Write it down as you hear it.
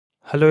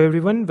Hello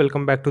everyone,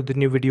 welcome back to the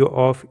new video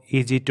of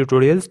Easy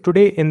Tutorials.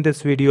 Today in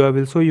this video I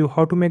will show you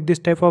how to make this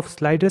type of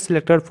slider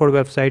selector for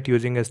website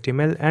using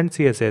HTML and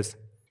CSS.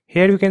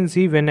 Here you can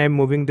see when I am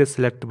moving the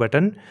select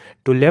button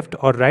to left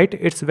or right,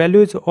 its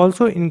value is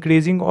also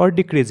increasing or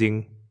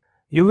decreasing.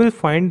 You will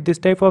find this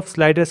type of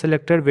slider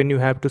selector when you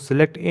have to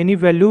select any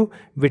value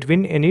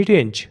between any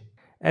range.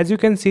 As you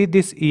can see,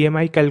 this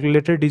EMI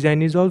calculator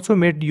design is also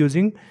made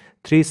using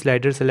 3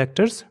 slider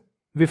selectors.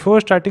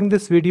 Before starting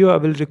this video, I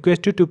will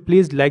request you to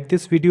please like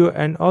this video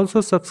and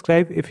also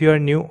subscribe if you are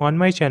new on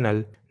my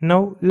channel.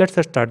 Now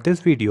let's start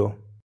this video.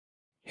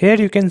 Here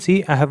you can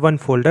see I have one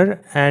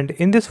folder, and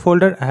in this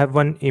folder I have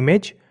one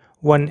image,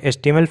 one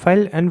HTML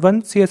file and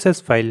one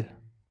CSS file.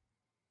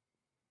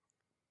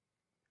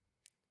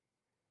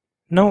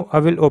 Now I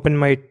will open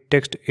my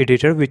text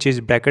editor, which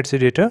is brackets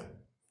editor.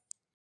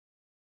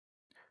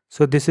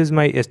 So this is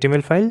my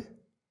HTML file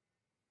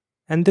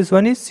and this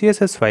one is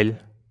CSS file.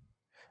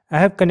 I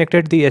have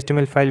connected the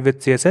HTML file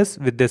with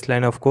CSS with this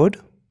line of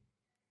code.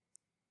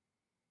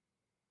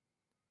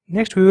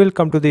 Next we will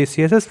come to the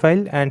CSS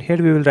file, and here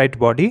we will write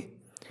body,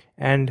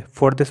 and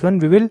for this one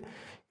we will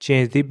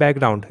change the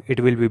background.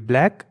 It will be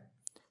black,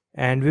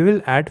 and we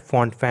will add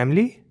font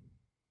family.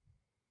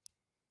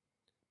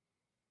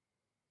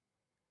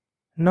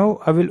 Now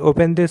I will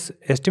open this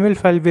HTML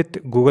file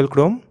with Google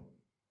Chrome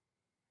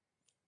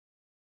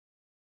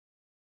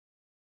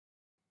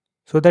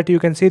so that you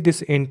can see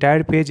this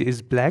entire page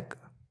is black.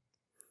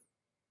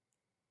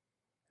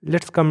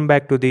 Let's come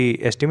back to the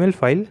HTML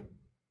file,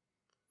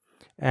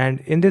 and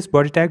in this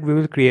body tag we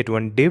will create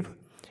one div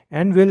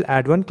and we'll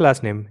add one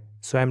class name.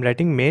 So I'm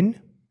writing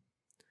main.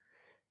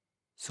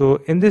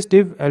 So in this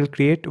div I'll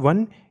create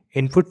one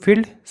input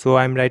field. So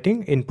I'm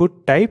writing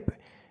input type,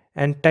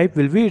 and type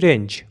will be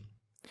range,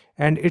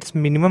 and its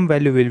minimum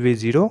value will be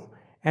 0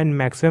 and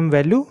maximum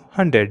value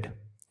 100,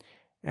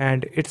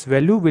 and its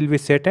value will be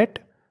set at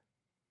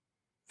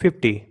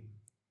 50.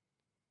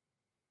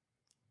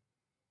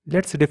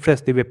 Let's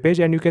refresh the web page,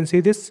 and you can see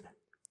this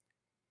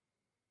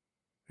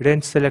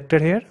range selector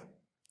here.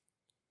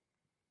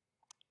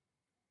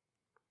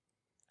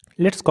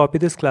 Let's copy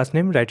this class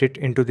name, write it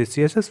into the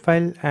CSS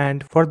file,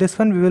 and for this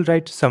one we will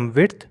write some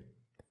width,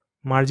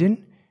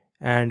 margin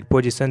and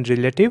position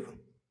relative.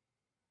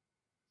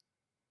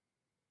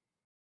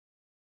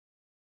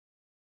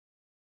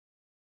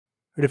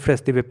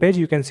 Refresh the web page,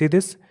 you can see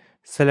this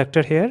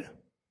selector here.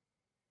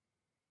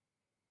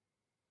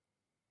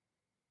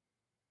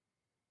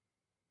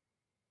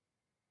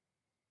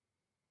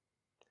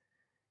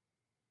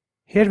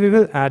 Here we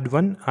will add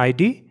one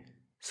ID.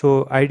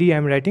 So ID I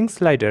am writing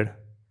slider.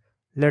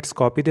 Let's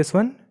copy this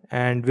one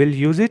and we'll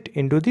use it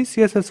into the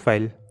CSS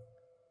file.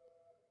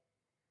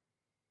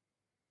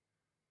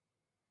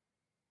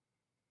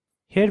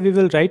 Here we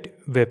will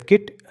write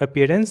WebKit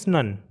appearance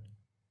none,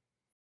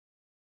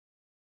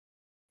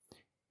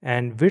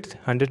 and width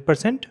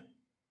 100%,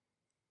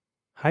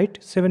 height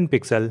 7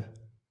 pixel,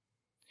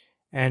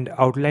 and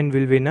outline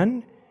will be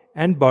none,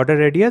 and border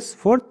radius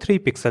for 3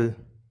 pixel.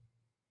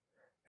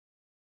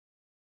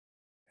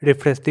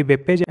 Refresh the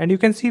web page, and you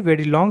can see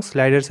very long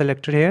slider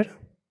selector here.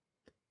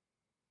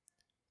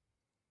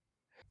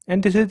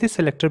 And this is the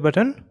selector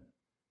button.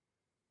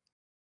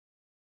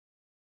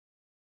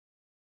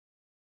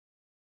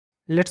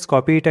 Let's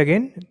copy it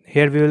again.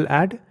 Here we will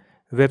add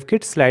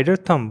WebKit slider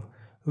thumb,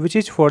 which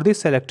is for the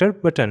selector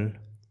button.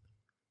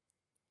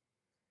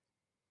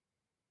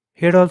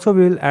 Here also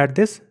we will add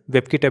this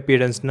WebKit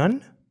appearance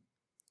none,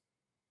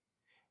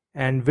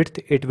 and width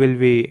it will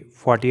be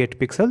 48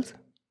 pixels,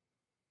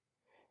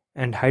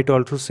 and height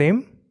also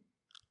same.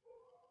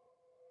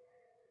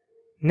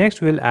 Next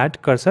we'll add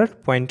cursor,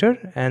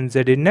 pointer and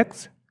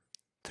z-index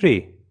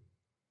 3.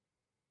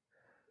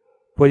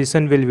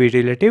 Position will be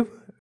relative.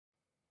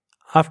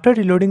 After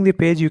reloading the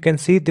page, you can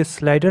see this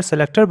slider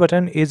selector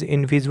button is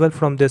invisible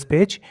from this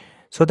page,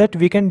 so that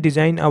we can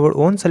design our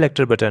own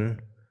selector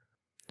button.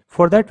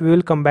 For that we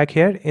will come back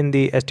here in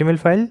the HTML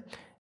file,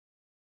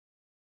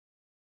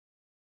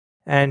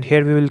 and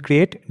here we will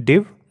create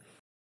div,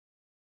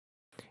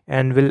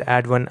 and we'll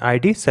add one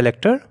ID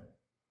selector.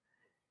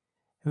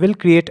 We'll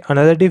create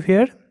another div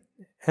here,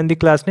 and the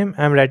class name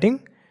I am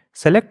writing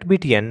select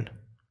btn.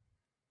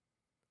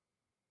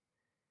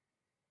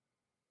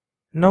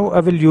 Now I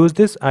will use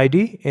this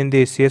ID in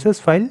the CSS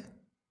file.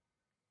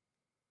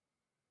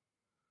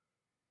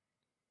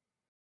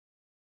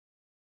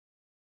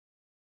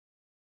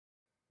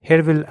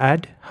 Here we'll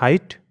add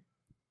height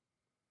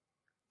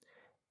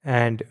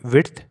and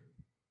width,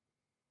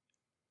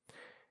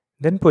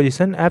 then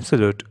position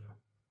absolute.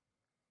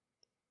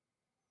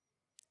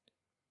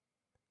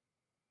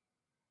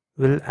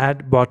 We'll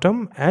add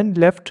bottom and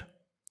left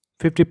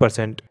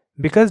 50%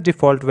 because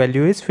default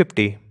value is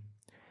 50.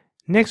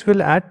 Next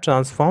we'll add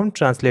transform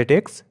translate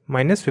x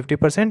minus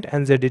 50%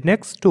 and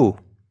z-index 2.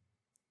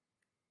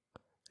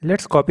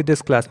 Let's copy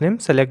this class name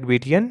select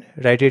btn,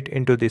 write it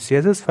into the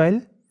CSS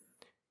file,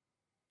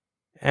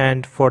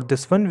 and for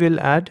this one we'll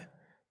add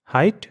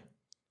height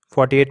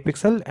 48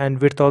 pixel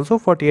and width also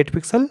 48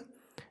 pixel,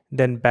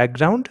 then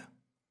background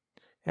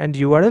and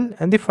URL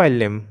and the file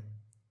name.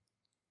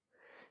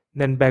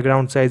 Then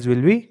background size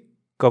will be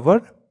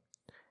cover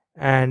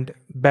and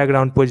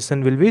background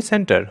position will be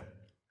center.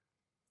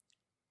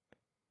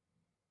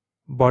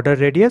 Border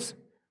radius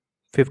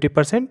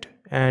 50%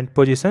 and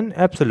position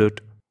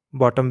absolute.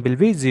 Bottom will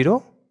be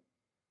 0.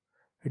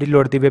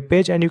 Reload the web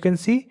page and you can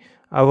see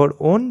our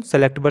own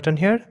select button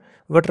here,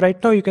 but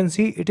right now you can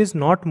see it is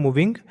not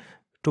moving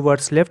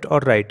towards left or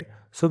right,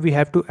 so we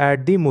have to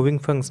add the moving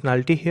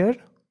functionality here.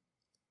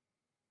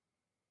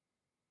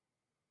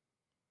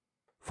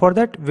 For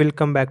that we'll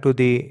come back to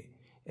the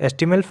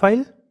HTML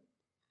file,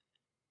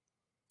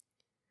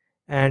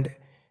 and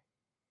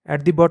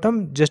at the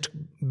bottom just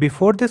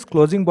before this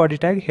closing body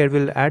tag here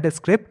we'll add a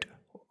script,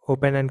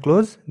 open and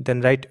close,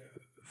 then write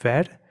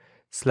var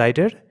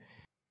slider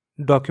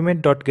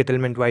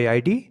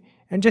document.getElementYID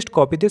and just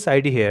copy this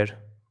ID here,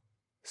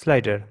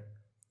 slider.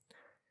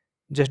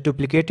 Just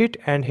duplicate it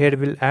and here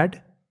we'll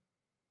add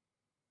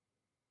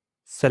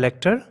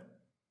selector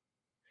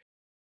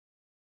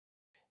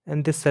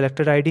and this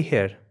selector ID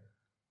here.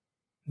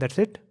 That's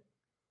it.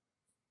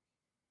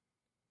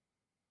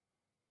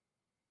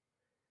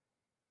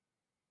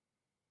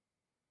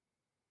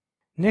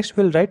 Next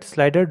we'll write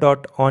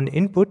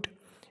slider.onInput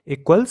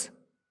equals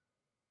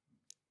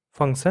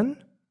function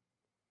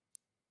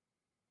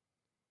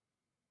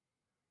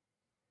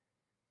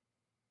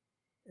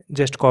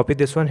just copy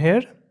this one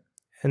here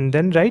and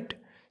then write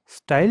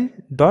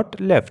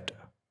style.left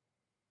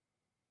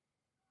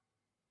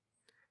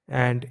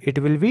and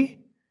it will be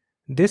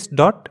this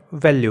dot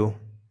value.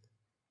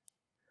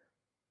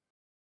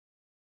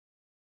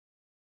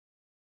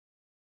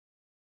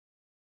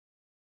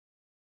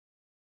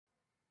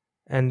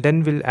 And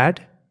then we'll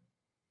add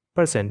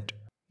 %.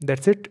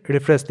 That's it.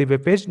 Refresh the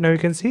web page. Now you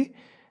can see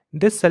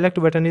this select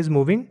button is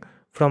moving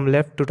from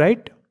left to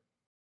right.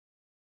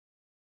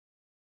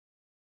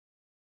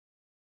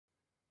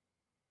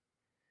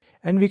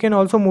 And we can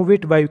also move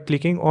it by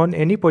clicking on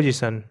any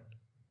position.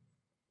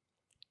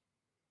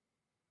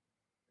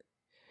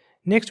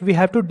 Next we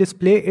have to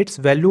display its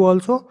value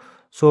also.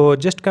 So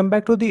just come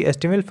back to the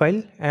HTML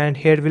file and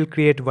here we'll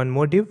create one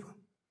more div.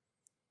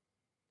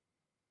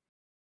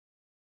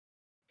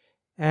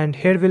 And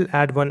here we'll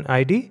add one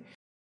ID.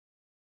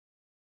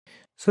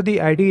 So the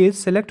ID is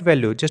select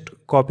value. Just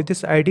copy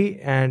this ID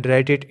and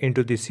write it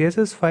into the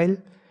CSS file.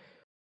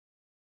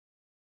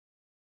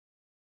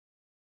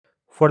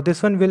 For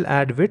this one we'll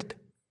add width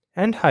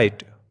and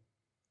height.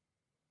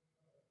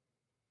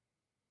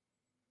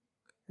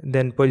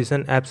 Then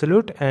position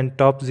absolute and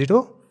top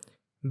 0.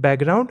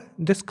 Background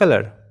this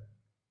color.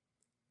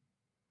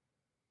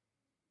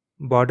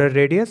 Border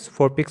radius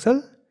 4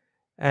 pixel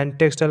and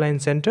text align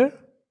center.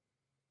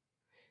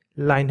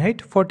 Line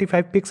height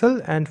 45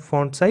 pixel and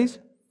font size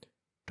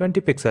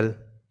 20 pixel.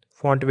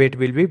 Font weight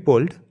will be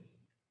bold.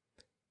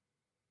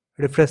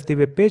 Refresh the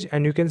web page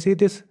and you can see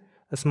this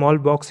small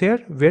box here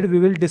where we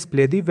will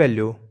display the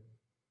value.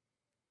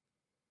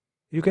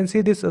 You can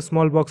see this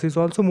small box is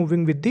also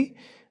moving with the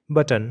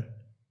button.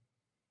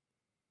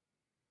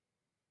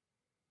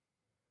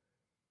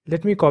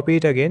 Let me copy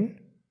it again.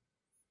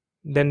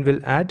 Then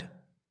we'll add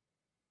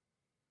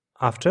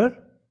after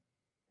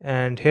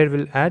and here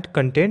we'll add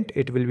content.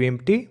 It will be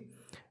empty.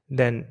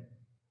 Then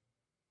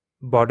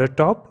border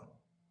top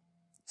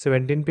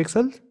 17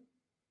 pixels,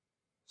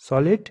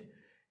 solid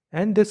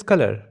and this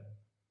color.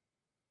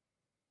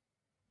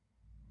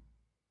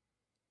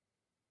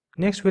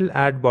 Next we'll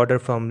add border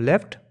from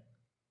left,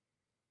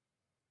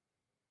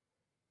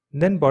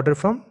 then border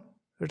from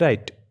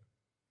right.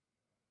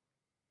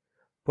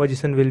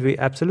 Position will be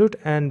absolute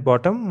and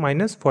bottom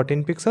minus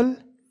 14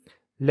 pixel,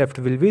 left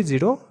will be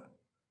 0.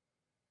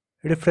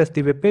 Refresh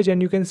the web page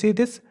and you can see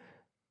this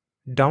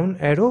down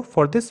arrow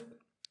for this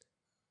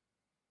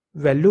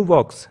value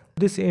box.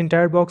 This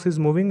entire box is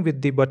moving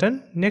with the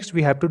button. Next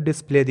we have to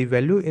display the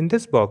value in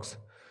this box.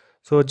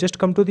 So just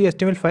come to the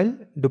HTML file,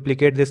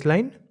 duplicate this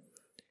line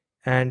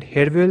and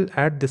here we will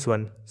add this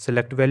one,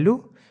 select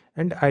value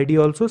and ID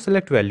also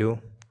select value.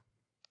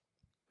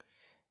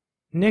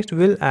 Next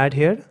we'll add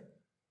here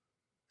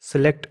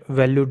select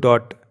value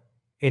dot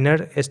inner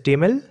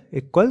HTML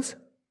equals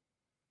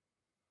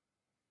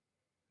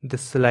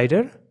this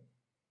slider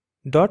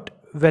dot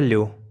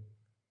value.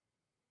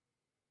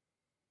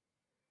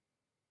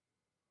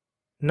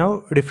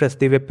 Now refresh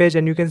the web page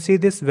and you can see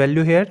this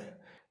value here.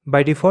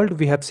 By default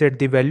we have set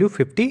the value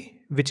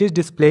 50 which is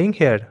displaying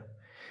here.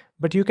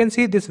 But you can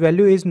see this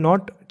value is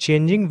not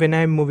changing when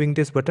I am moving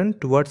this button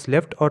towards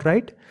left or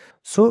right.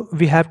 So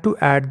we have to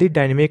add the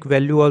dynamic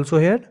value also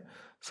here.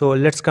 So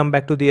let's come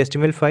back to the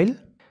HTML file.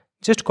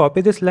 Just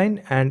copy this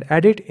line and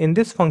add it in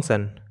this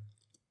function.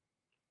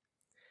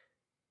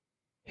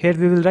 Here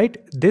we will write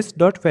this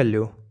dot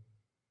value.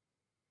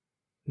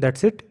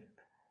 That's it.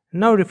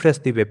 Now refresh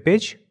the web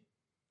page.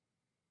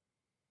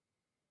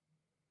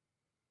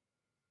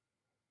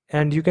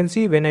 And you can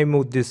see when I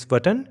move this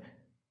button,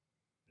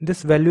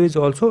 this value is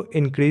also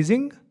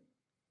increasing.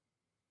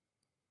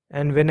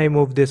 And when I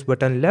move this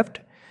button left,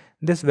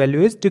 this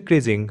value is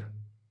decreasing.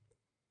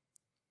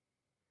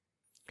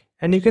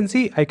 And you can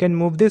see I can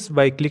move this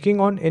by clicking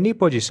on any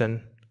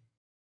position.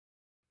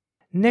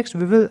 Next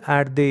we will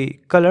add the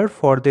color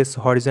for this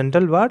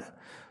horizontal bar.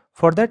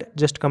 For that,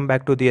 just come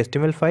back to the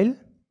HTML file,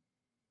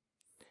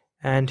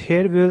 and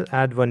here we will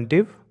add one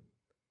div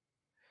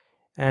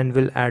and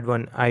we'll add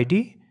one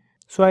ID.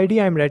 So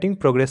ID I am writing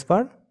progress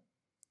bar.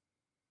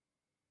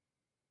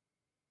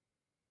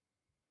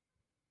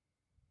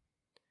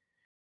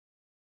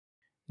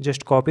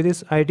 Just copy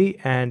this ID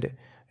and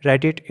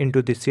write it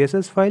into the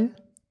CSS file.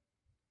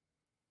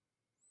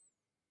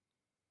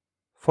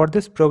 For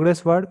this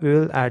progress bar we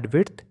will add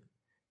width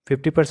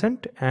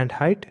 50% and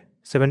height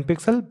 7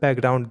 pixel,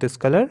 background this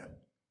color,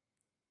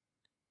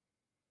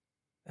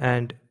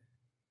 and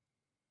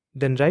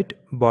then write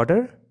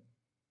border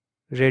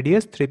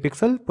radius 3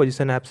 pixel,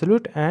 position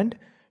absolute, and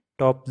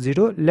top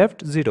 0,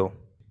 left 0.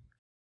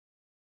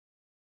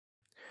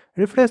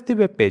 Refresh the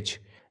web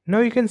page. Now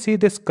you can see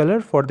this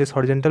color for this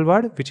horizontal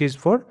bar, which is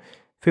for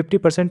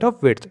 50%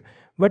 of width,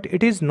 but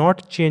it is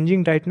not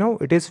changing right now,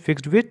 it is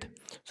fixed width.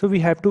 So we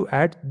have to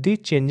add the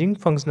changing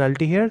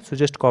functionality here. So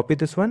just copy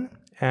this one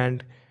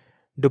and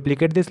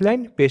duplicate this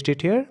line, paste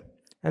it here,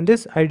 and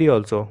this ID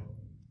also.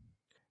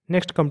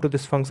 Next come to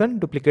this function,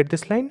 duplicate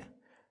this line,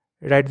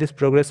 write this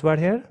progress bar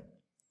here,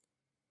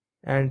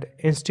 and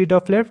instead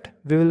of left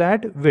we will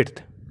add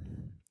width.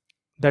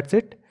 That's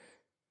it.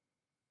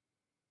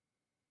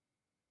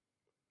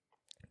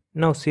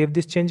 Now save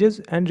these changes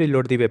and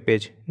reload the web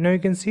page. Now you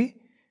can see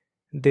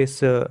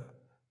this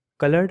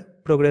colored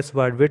progress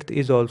bar width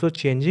is also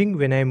changing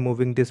when I am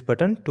moving this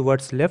button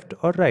towards left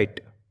or right.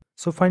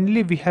 So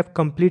finally we have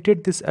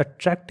completed this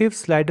attractive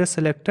slider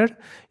selector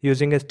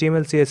using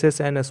HTML, CSS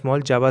and a small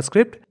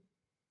JavaScript.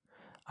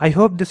 I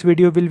hope this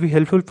video will be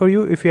helpful for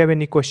you. If you have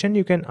any question,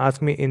 you can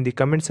ask me in the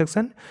comment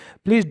section.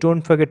 Please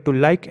don't forget to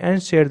like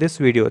and share this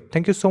video.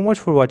 Thank you so much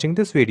for watching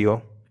this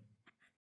video.